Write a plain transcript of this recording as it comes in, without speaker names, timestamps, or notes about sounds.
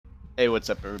Hey,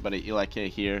 what's up, everybody? eelikay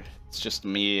here. It's just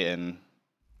me and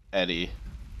Eddie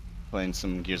playing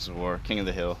some Gears of War, King of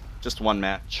the Hill. Just one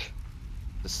match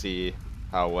to see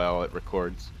how well it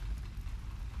records.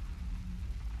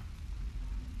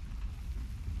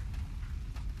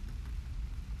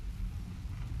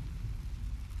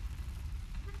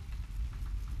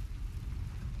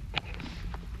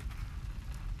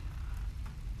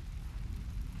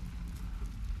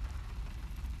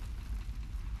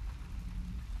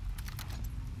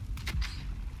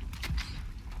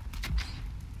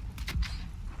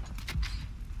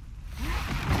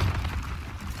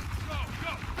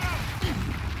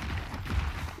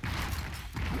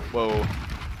 Whoa.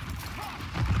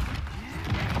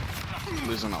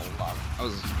 Losing a lot. I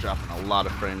was dropping a lot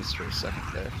of frames for a second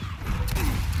there.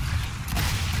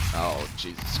 Oh,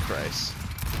 Jesus Christ.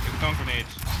 Get stun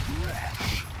grenades.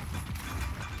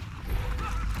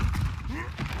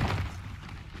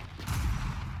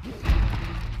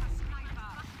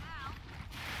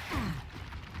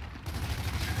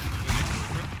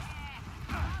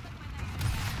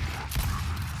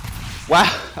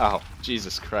 Wow! Oh,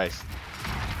 Jesus Christ.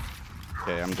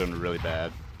 Okay, I'm doing really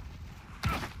bad.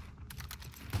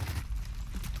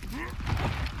 No,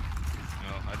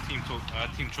 our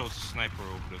team chose sniper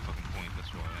over the fucking point.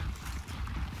 That's why.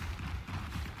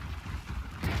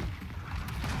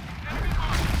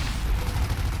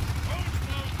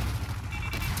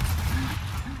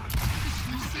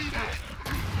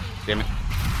 Damn it.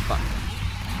 Fuck.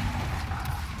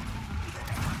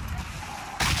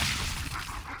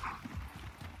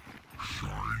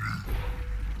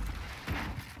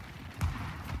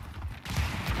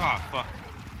 Ah, fuck.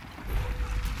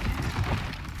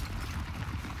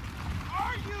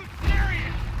 Are you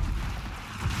serious?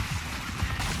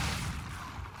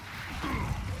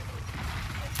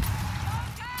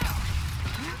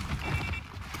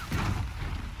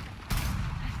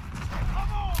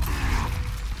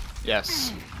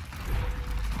 Yes.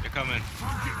 They're coming.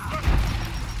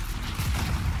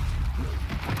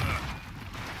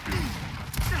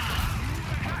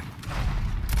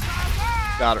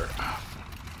 Got her.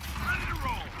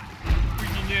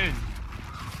 In.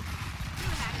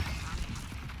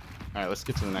 Alright, let's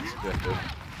get to the next objective.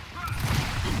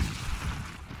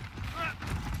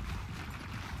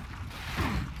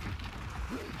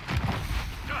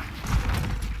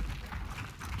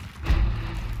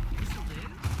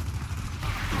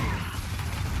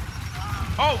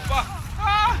 Oh fuck!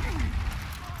 Ah!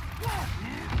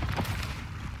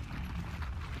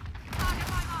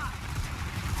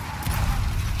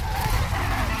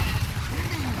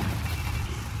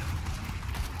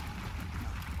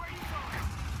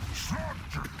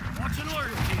 What's an order,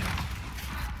 kid?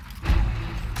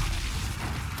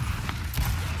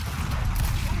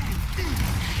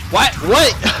 What?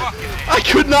 What? I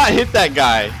could not hit that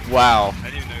guy. Wow. I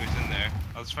didn't even know he was in there.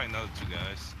 I was fighting the other two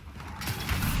guys.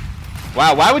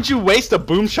 Wow, why would you waste a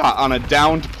boom shot on a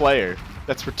downed player?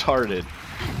 That's retarded.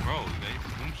 Bro, they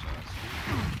boom shots.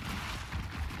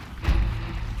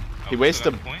 He We wasted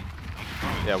still got the point? I'm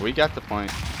surprised. Yeah, we got the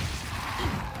point.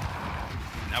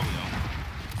 Now we don't.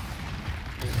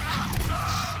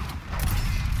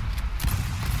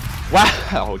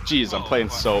 Wow, jeez, I'm Oh, playing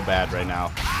fuck. so bad right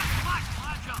now.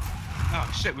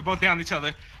 Oh shit, we both down each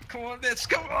other. Come on, bitch,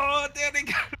 come on, Danny.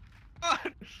 Come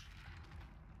on.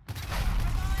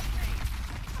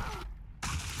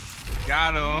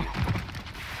 Got him.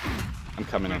 I'm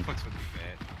coming in. Fucks with me,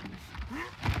 man.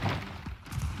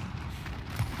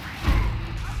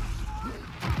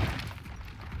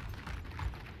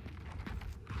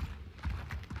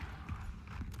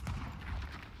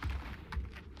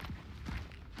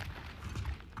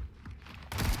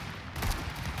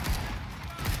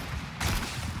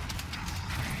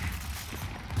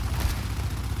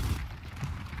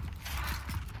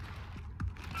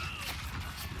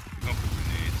 Going for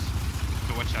grenades.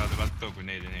 So watch out, they're about to throw a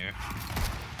grenade in here.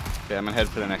 Okay, I'm gonna head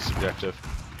for the next objective.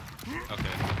 Okay.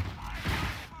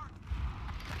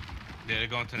 Yeah, they're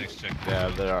going to the next check.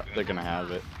 Yeah, they're gonna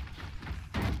have it.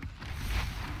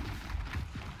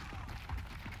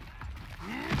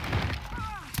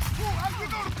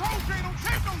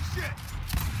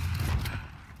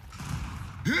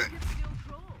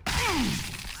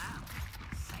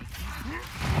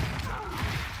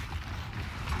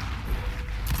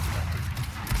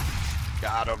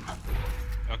 Got him.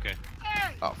 Okay.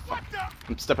 Oh fuck.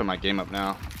 I'm stepping my game up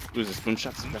now. Ooh, this boom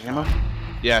shot's got ammo?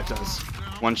 Yeah, it does.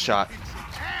 One shot.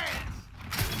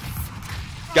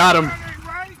 Got him.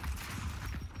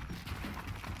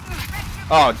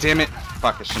 Oh, damn it.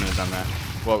 Fuck, I shouldn't have done that.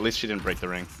 Well, at least she didn't break the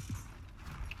ring.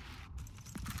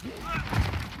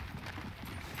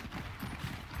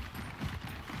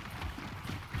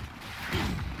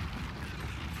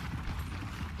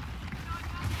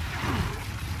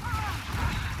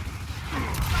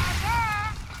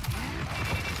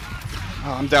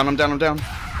 Oh, I'm down, I'm down, I'm down.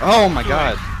 Oh my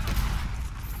god.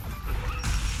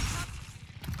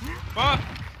 Fuck!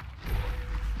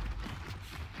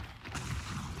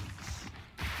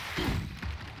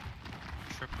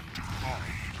 Tripping. Oh,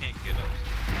 can't get up.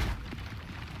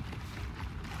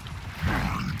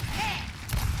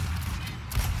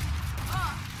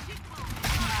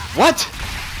 What?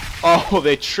 Oh,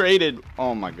 they traded.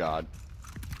 Oh my god.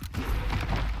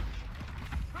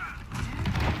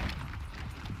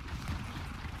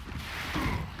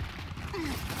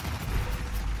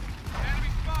 Enemy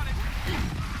spotted.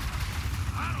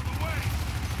 Out of the way.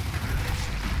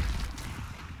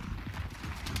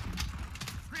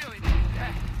 Really needed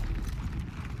that.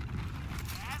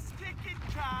 Ass kicking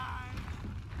time.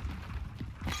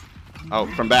 Oh,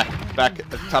 from back at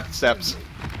the top of the steps.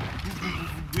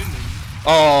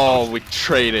 Oh, we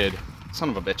traded. Son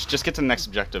of a bitch. Just get to the next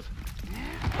objective.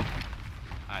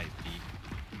 I beat.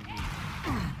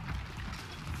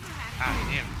 Ah,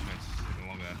 damn, this match is taking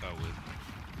longer than I thought it would.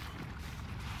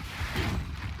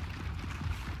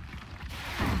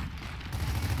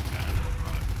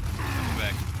 Come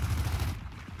back.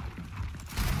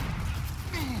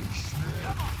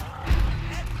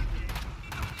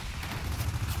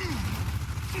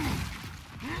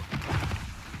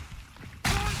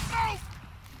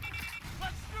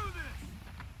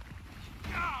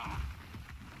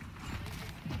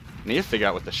 I need to figure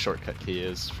out what the shortcut key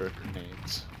is for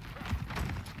grenades.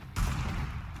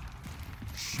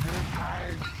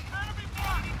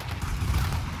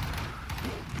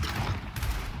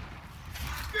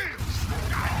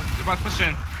 They're about to push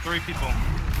in. 3 people.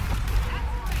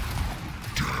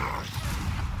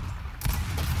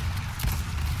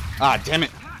 Ah, damn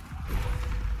it.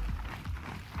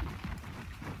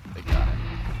 They got it.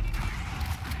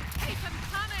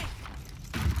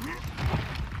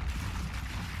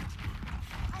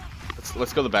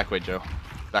 Let's go the back way, Joe.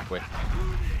 Back way.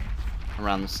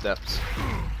 Around the steps.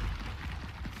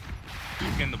 He's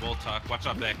getting the bull talk. Watch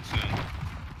out back soon.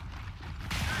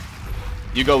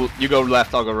 You go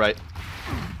left, I'll go right.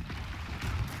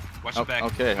 Watch Oh, your back.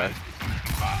 okay. Right.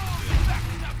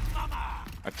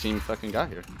 Our team fucking got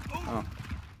here. Oh.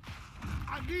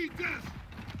 I need this.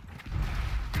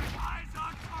 Eyes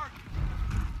on target.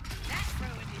 That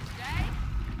ruined his day.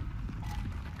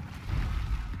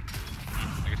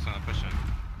 I guess I'm not pushing.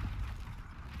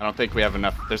 I don't think we have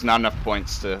enough. There's not enough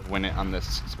points to win it on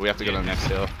this, so we have to go to the next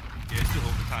hill. Yeah, it's still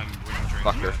overtime. We're gonna train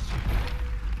Fucker. fast.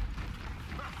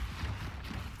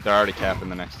 They're already capping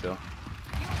the next hill.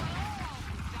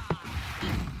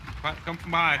 Come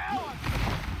from behind.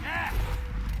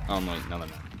 Oh no, no, no,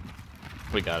 no.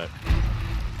 We got it.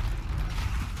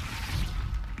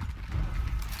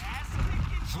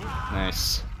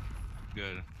 Nice.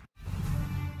 Good.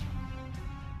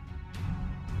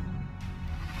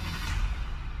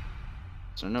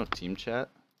 Is there no team chat?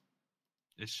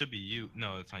 It should be you.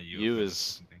 No, it's not you. You It's is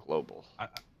something. global.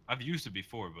 I've used it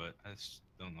before, but I just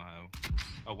don't know how.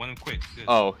 Oh, one of them quick. Good.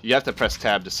 Oh, you have to press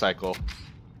tab to cycle.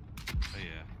 Oh,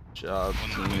 yeah. Job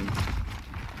One of them team. quick.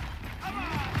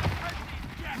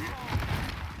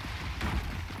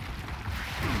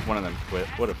 One of them quit.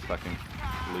 What a fucking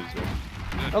loser.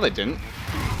 Good. No, they didn't.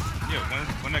 Yeah,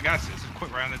 when that guy says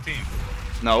quit right on the team.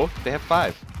 No, they have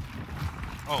 5.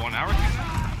 Oh, on our team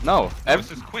now? No, No, it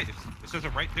says quit. It says it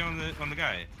right there on the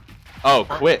guy. oh,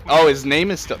 quit. Oh, his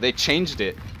name is still. They changed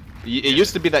it. It Yeah.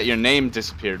 used to be that your name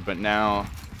disappeared, but now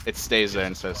it stays there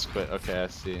and says quit. Okay, I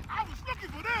see. I was looking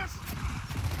for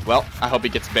this. Well, I hope he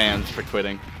gets banned for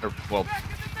quitting, or well,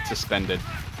 suspended. No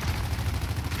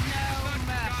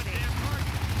mercy.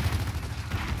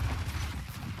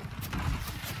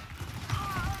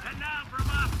 And now for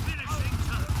my finishing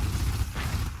touch.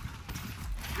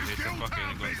 They said fuck it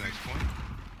and go to the next point.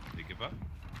 They give up.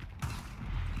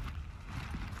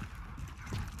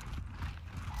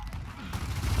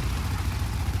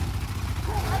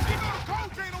 You know the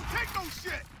coach ain't don't take no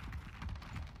shit.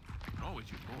 Always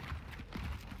you boy.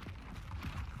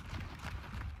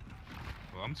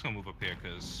 Well, I'm just gonna move up here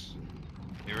because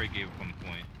they already gave up on the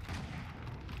point.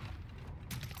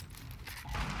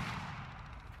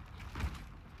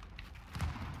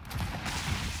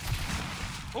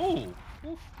 Oh!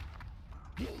 Oof.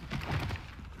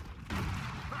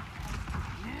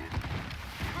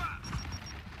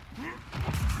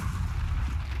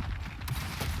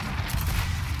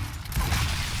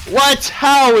 What?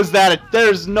 How is that?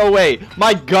 There's no way.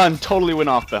 My gun totally went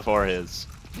off before his.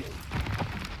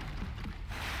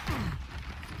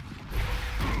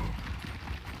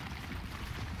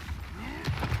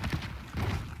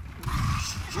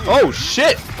 Oh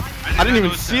shit! I didn't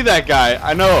even see that guy.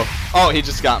 I know. Oh, he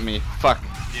just got me. Fuck.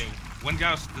 Yeah, One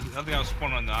guy was, the other guy was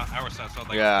spawning on the our side, so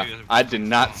like Yeah, maybe I did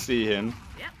not see him.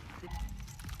 Yep.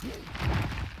 Look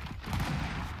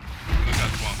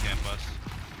at spawn camp us.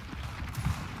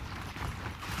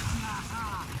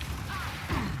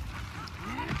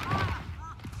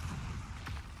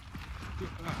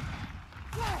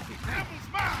 That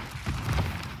was mine.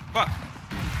 Fuck.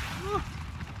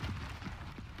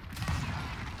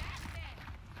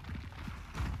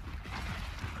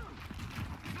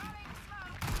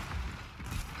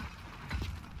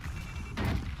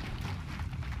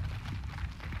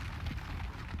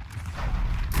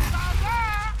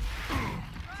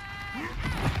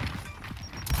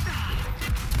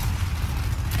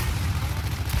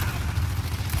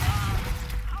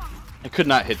 I could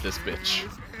not hit this bitch.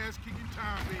 It's ass kicking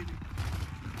time, baby.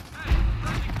 Hey,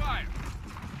 friendly fire.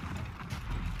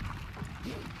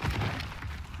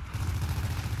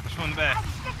 Push one in the back. I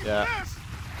was looking Yeah. for this.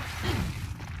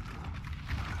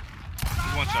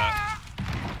 One shot.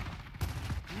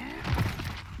 Yeah,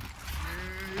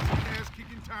 it's ass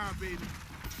kicking time, baby.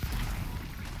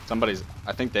 Somebody's.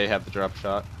 I think they have the drop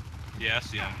shot. Yeah, I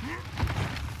see him.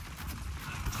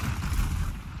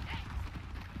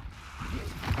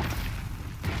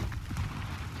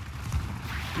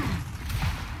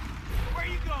 Where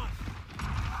you going?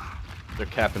 They're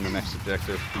capping the next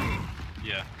objective.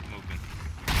 Yeah, moving.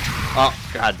 Oh,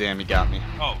 god damn, he got me.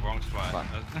 Oh, wrong spot.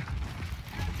 Fuck.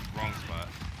 Wrong spot.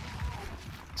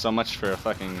 So much for a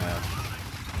fucking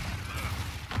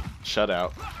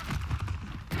shutout.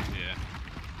 Yeah.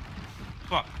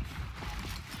 Fuck.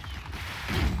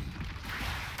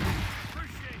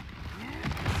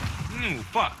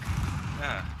 Fuck.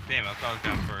 Ah, damn, I thought I was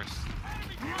down first.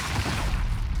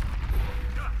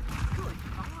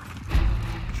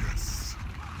 Yes.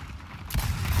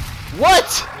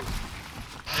 What?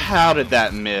 How did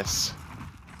that miss?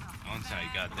 I don't see how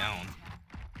he got down.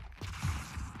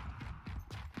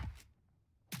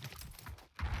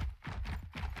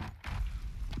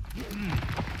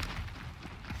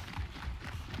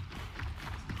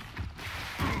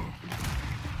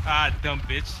 Ah, dumb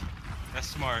bitch. That's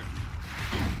smart.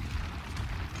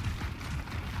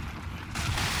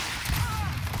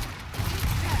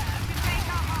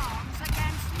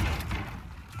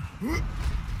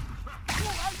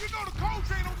 As you know, the cold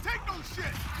chain don't take no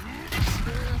shit.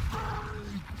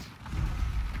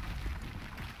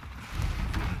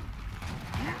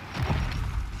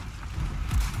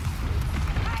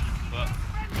 But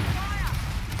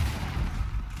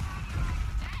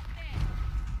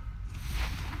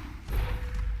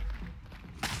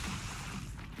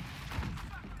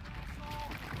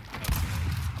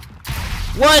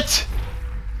What?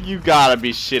 You gotta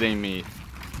be shitting me.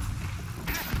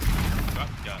 oh,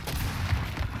 God.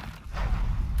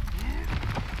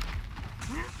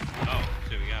 Oh,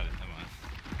 shit, we got it. Never mind.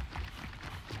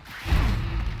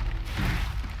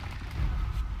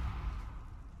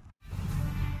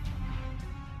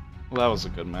 Well, that was a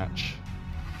good match.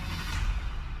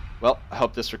 Well, I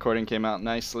hope this recording came out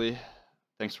nicely.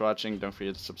 Thanks for watching. Don't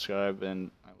forget to subscribe, and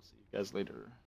I will see you guys later.